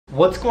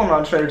What's going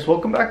on, traders?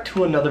 Welcome back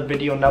to another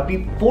video. Now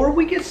before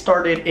we get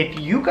started, if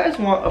you guys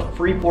want a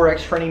free forex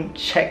training,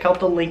 check out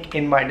the link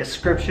in my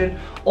description.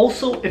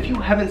 Also, if you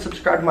haven't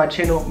subscribed to my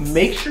channel,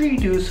 make sure you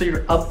do so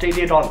you're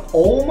updated on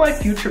all my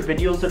future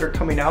videos that are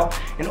coming out.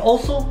 And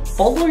also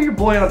follow your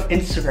boy on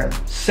Instagram.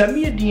 Send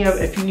me a DM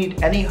if you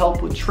need any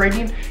help with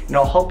trading and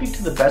I'll help you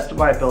to the best of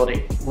my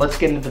ability. Let's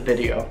get into the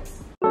video.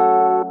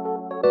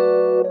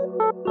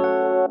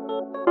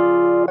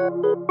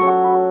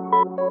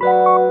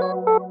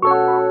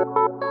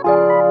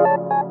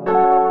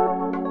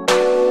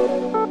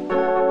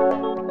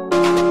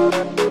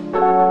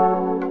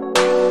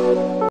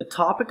 The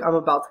topic I'm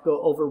about to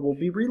go over will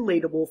be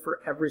relatable for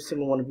every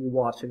single one of you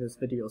watching this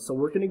video. So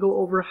we're going to go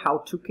over how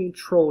to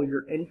control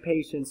your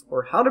impatience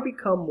or how to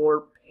become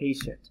more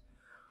patient.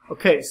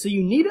 Okay, so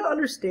you need to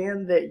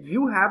understand that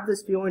you have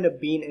this feeling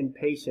of being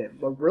impatient,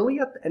 but really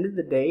at the end of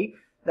the day,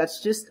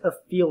 that's just a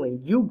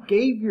feeling. You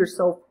gave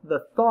yourself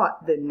the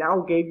thought that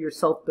now gave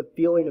yourself the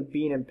feeling of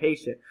being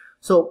impatient.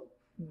 So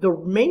the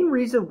main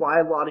reason why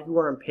a lot of you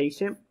are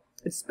impatient,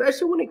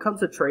 especially when it comes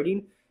to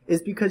trading,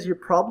 is because you're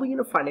probably in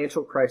a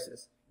financial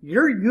crisis.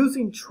 You're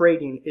using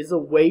trading as a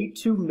way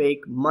to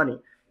make money,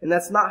 and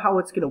that's not how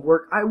it's going to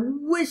work. I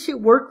wish it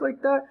worked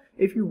like that.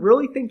 If you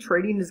really think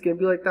trading is going to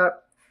be like that,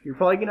 you're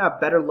probably going to have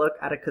better luck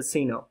at a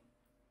casino.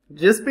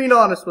 Just being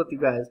honest with you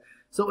guys.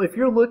 So if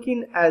you're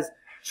looking as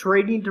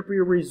trading to be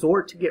a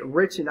resort to get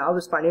rich and out of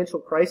this financial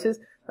crisis,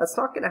 that's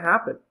not going to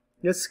happen.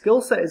 Your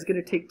skill set is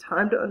going to take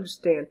time to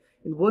understand,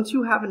 and once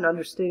you have an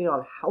understanding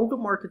on how the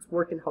markets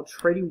work and how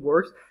trading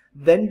works,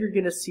 then you're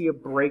going to see a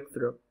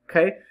breakthrough,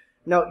 okay?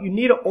 Now, you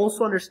need to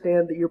also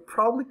understand that you're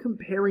probably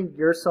comparing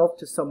yourself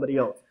to somebody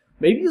else.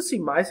 Maybe you'll see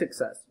my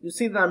success. You'll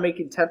see that I'm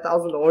making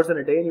 $10,000 in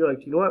a day, and you're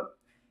like, you know what?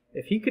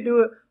 If he could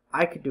do it,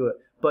 I could do it.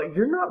 But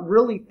you're not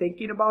really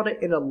thinking about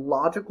it in a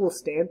logical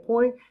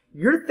standpoint.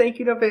 You're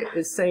thinking of it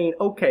as saying,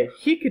 okay,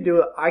 he could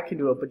do it, I can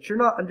do it. But you're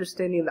not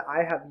understanding that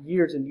I have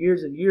years and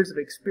years and years of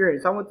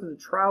experience. I went through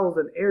the trials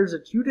and errors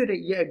that you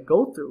didn't yet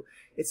go through.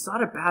 It's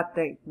not a bad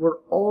thing. We're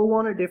all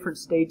on a different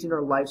stage in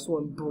our life, so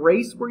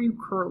embrace where you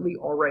currently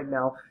are right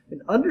now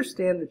and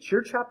understand that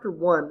your chapter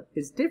 1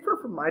 is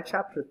different from my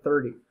chapter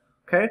 30,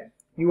 okay?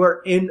 You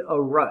are in a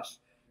rush.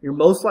 You're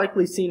most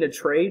likely seeing a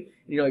trade,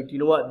 and you're like, you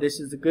know what, this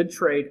is a good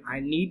trade.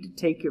 I need to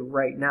take it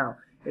right now.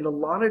 And a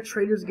lot of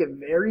traders get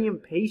very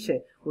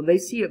impatient when they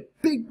see a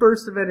big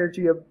burst of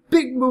energy, a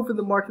big move in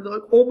the market. They're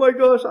like, oh my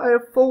gosh, I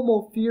have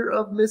FOMO, fear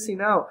of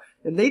missing out.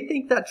 And they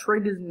think that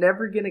trade is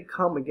never going to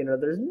come again, or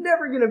there's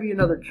never going to be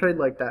another trade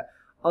like that.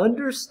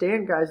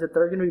 Understand, guys, that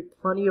there are going to be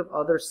plenty of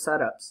other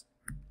setups.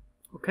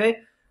 Okay?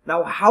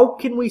 Now, how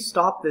can we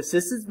stop this?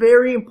 This is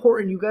very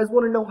important. You guys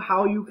want to know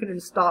how you can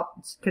stop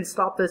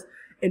this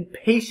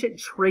impatient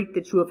trait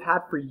that you have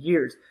had for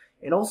years.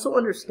 And also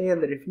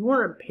understand that if you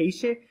are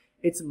impatient,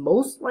 it's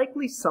most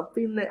likely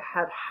something that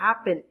had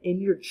happened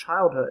in your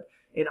childhood.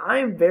 And I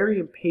am very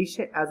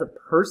impatient as a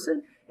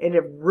person, and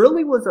it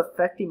really was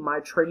affecting my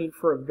trading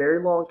for a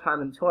very long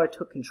time until I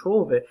took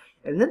control of it.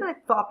 And then I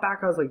thought back,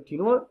 I was like, do you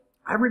know what?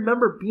 I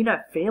remember being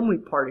at family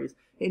parties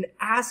and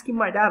asking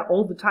my dad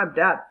all the time,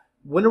 Dad,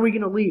 when are we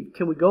going to leave?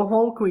 Can we go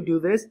home? Can we do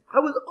this? I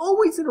was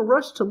always in a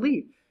rush to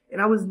leave,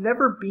 and I was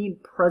never being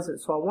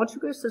present. So I want you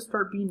guys to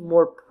start being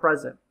more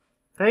present,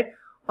 okay?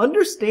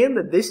 Understand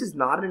that this is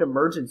not an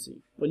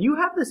emergency. When you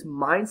have this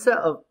mindset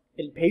of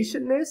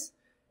impatientness,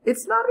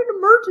 it's not an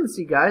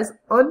emergency, guys.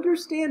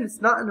 Understand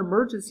it's not an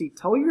emergency.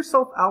 Tell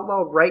yourself out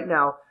loud right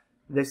now,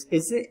 this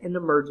isn't an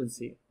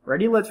emergency.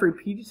 Ready? Let's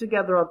repeat it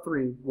together on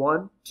 3.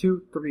 1,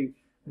 2, 3.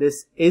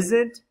 This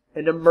isn't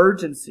an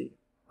emergency.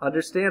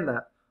 Understand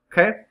that,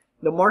 okay?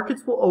 The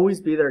markets will always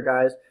be there,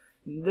 guys.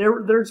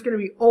 There's going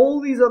to be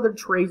all these other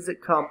trades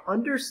that come.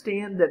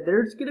 Understand that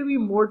there's going to be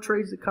more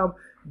trades that come,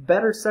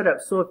 better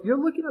setups. So if you're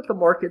looking at the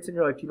markets and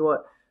you're like, you know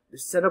what,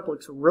 this setup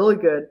looks really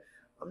good.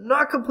 I'm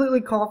not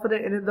completely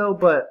confident in it though,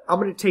 but I'm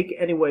going to take it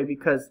anyway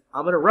because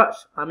I'm in a rush.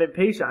 I'm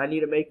impatient. I need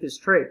to make this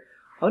trade.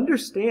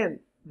 Understand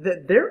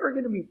that there are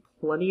going to be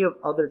plenty of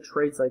other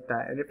trades like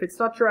that. And if it's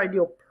not your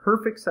ideal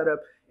perfect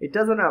setup, it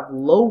doesn't have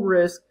low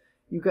risk,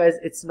 you guys,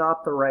 it's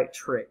not the right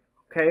trade,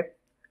 okay?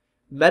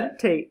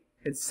 Meditate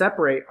and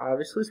separate. I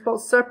obviously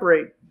spelled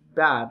separate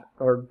bad,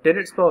 or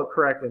didn't spell it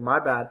correctly, my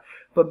bad.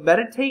 But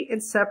meditate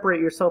and separate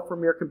yourself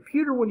from your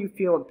computer when you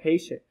feel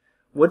impatient.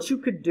 What you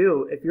could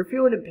do, if you're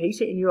feeling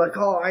impatient and you're like,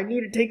 oh, I need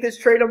to take this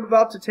trade, I'm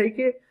about to take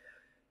it,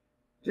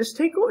 just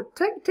take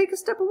a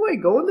step away.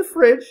 Go in the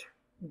fridge,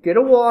 get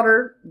a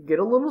water, get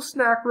a little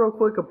snack real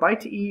quick, a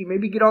bite to eat,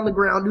 maybe get on the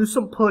ground, do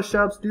some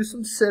push-ups, do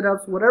some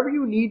sit-ups, whatever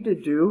you need to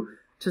do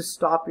to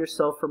stop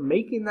yourself from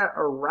making that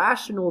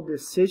irrational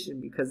decision,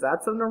 because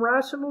that's an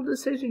irrational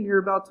decision you're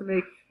about to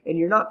make and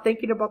you're not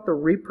thinking about the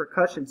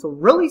repercussions. So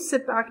really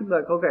sit back and be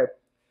like, okay,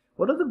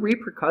 what are the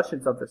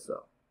repercussions of this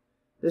though?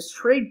 This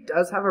trade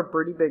does have a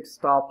pretty big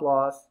stop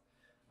loss.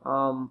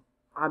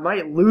 I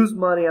might lose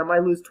money. I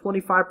might lose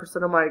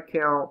 25% of my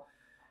account.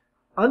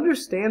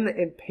 Understand that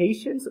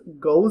impatience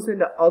goes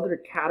into other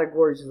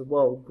categories as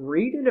well.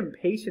 Greed and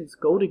impatience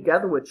go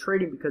together with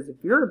trading, because if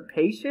you're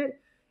impatient,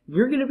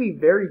 you're going to be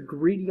very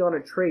greedy on a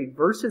trade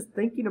versus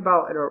thinking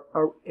about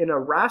in a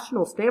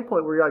rational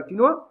standpoint where you're like, you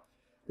know what?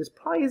 This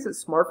probably isn't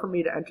smart for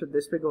me to enter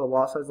this big of a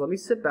lot size. Let me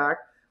sit back.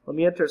 Let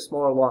me enter a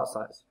smaller lot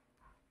size.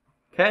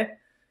 Okay?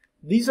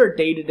 These are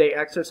day-to-day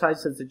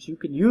exercises that you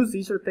can use.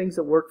 These are things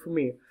that work for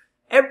me.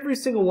 Every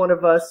single one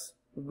of us,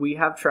 we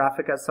have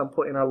traffic at some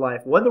point in our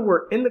life. Whether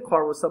we're in the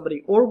car with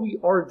somebody or we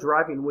are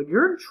driving, when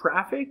you're in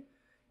traffic,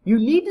 you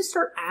need to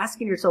start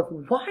asking yourself,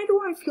 why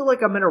do I feel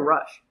like I'm in a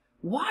rush?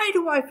 Why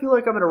do I feel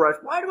like I'm in a rush?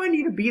 Why do I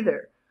need to be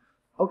there?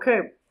 Okay,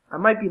 I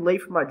might be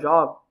late for my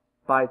job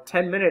by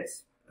 10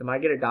 minutes. Am I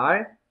going to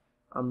die?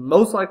 I'm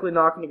most likely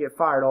not going to get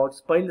fired. I'll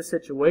explain the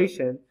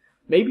situation.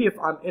 Maybe if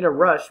I'm in a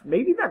rush,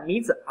 maybe that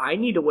means that I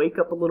need to wake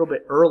up a little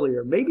bit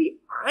earlier. Maybe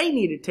I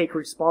need to take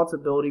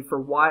responsibility for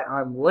why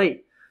I'm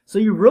late. So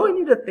you really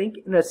need to think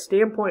in a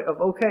standpoint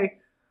of, okay,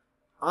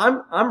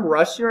 I'm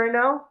rushing right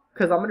now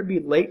because I'm going to be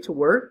late to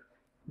work,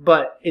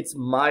 but it's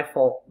my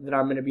fault that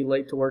I'm going to be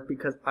late to work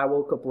because I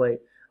woke up late.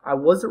 I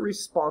wasn't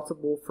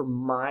responsible for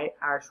my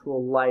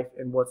actual life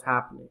and what's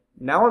happening.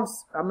 Now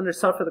I'm going to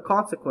suffer the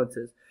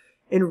consequences.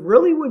 And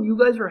really, when you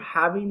guys are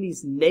having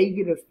these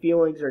negative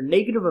feelings or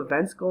negative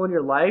events going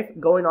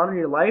on in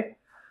your life,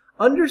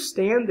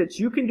 understand that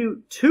you can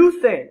do two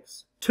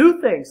things.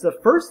 The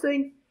first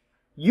thing,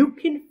 you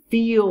can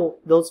feel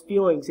those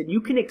feelings and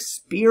you can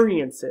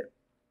experience it.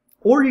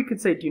 Or you can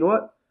say, do you know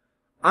what?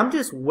 I'm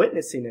just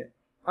witnessing it.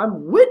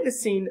 I'm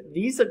witnessing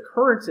these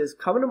occurrences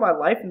come into my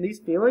life and these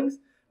feelings,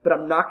 but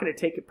I'm not going to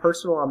take it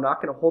personal. I'm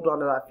not going to hold on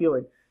to that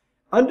feeling.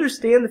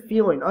 Understand the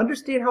feeling.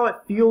 Understand how it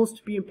feels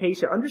to be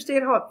impatient.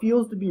 Understand how it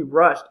feels to be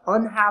rushed,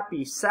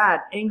 unhappy,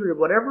 sad, angry,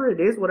 whatever it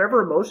is,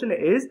 whatever emotion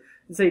it is,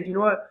 and say, do you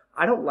know what?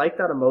 I don't like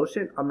that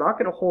emotion. I'm not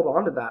going to hold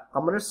on to that.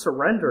 I'm going to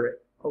surrender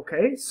it.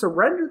 Okay?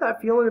 Surrender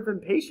that feeling of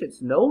impatience.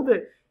 Know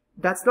that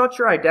that's not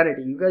your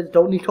identity. You guys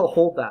don't need to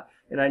hold that.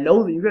 And I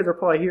know that you guys are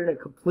probably hearing a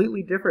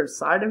completely different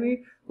side of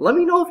me. Let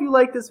me know if you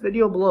like this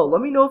video below.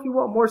 Let me know if you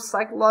want more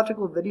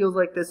psychological videos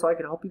like this so I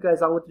can help you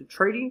guys out with your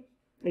trading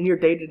in your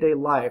day-to-day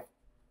life.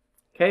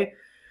 Okay?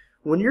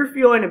 When you're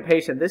feeling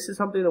impatient, this is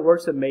something that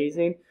works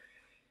amazing.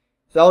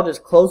 So I'll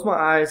just close my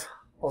eyes.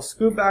 I'll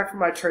scoot back from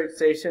my trade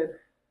station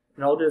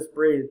and I'll just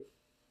breathe.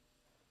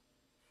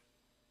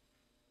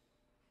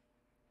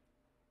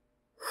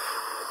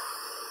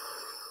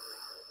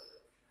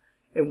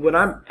 And when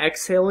I'm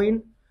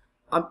exhaling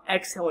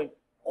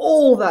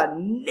all that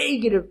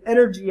negative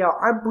energy out.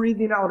 I'm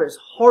breathing out as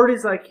hard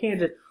as I can.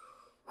 Just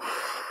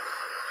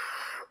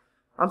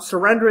I'm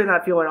surrendering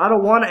that feeling. I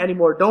don't want it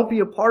anymore. Don't be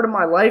a part of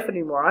my life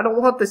anymore. I don't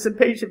want this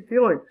impatient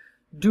feeling.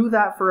 Do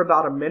that for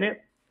about a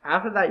minute.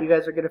 After that, you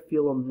guys are going to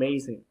feel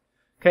amazing.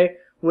 Okay?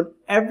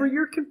 Whenever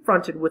you're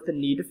confronted with the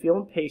need to feel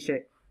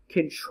impatient,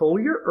 control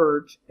your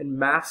urge and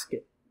mask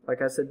it.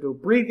 Like I said, do a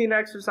breathing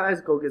exercise,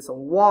 go get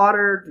some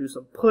water, do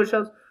some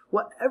push-ups,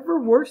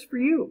 whatever works for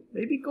you.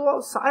 Maybe go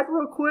outside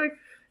real quick,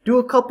 do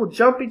a couple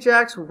jumping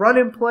jacks, run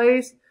in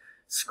place,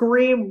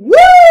 scream,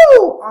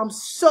 woo! I'm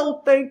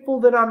so thankful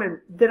that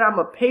I'm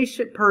a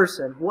patient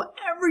person.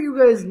 Whatever you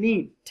guys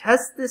need,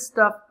 test this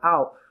stuff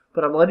out.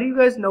 But I'm letting you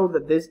guys know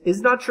that this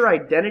is not your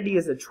identity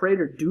as a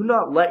trader. Do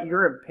not let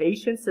your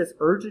impatience, this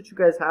urge that you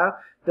guys have,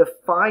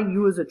 define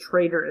you as a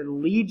trader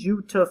and lead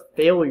you to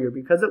failure,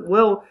 because it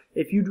will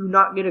if you do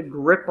not get a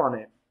grip on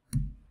it.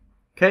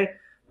 Okay?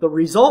 The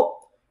result,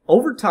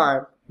 over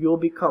time, you will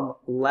become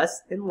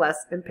less and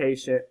less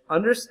impatient.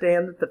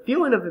 Understand that the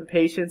feeling of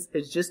impatience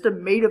is just a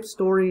made-up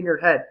story in your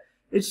head.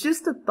 It's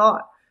just a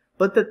thought.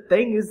 But the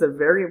thing is, the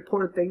very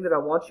important thing that I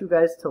want you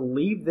guys to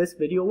leave this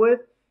video with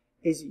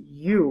is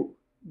you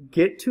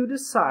get to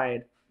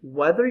decide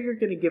whether you're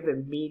going to give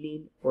it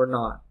meaning or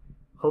not.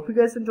 Hope you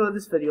guys enjoyed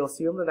this video.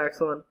 See you in the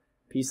next one.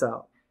 Peace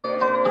out.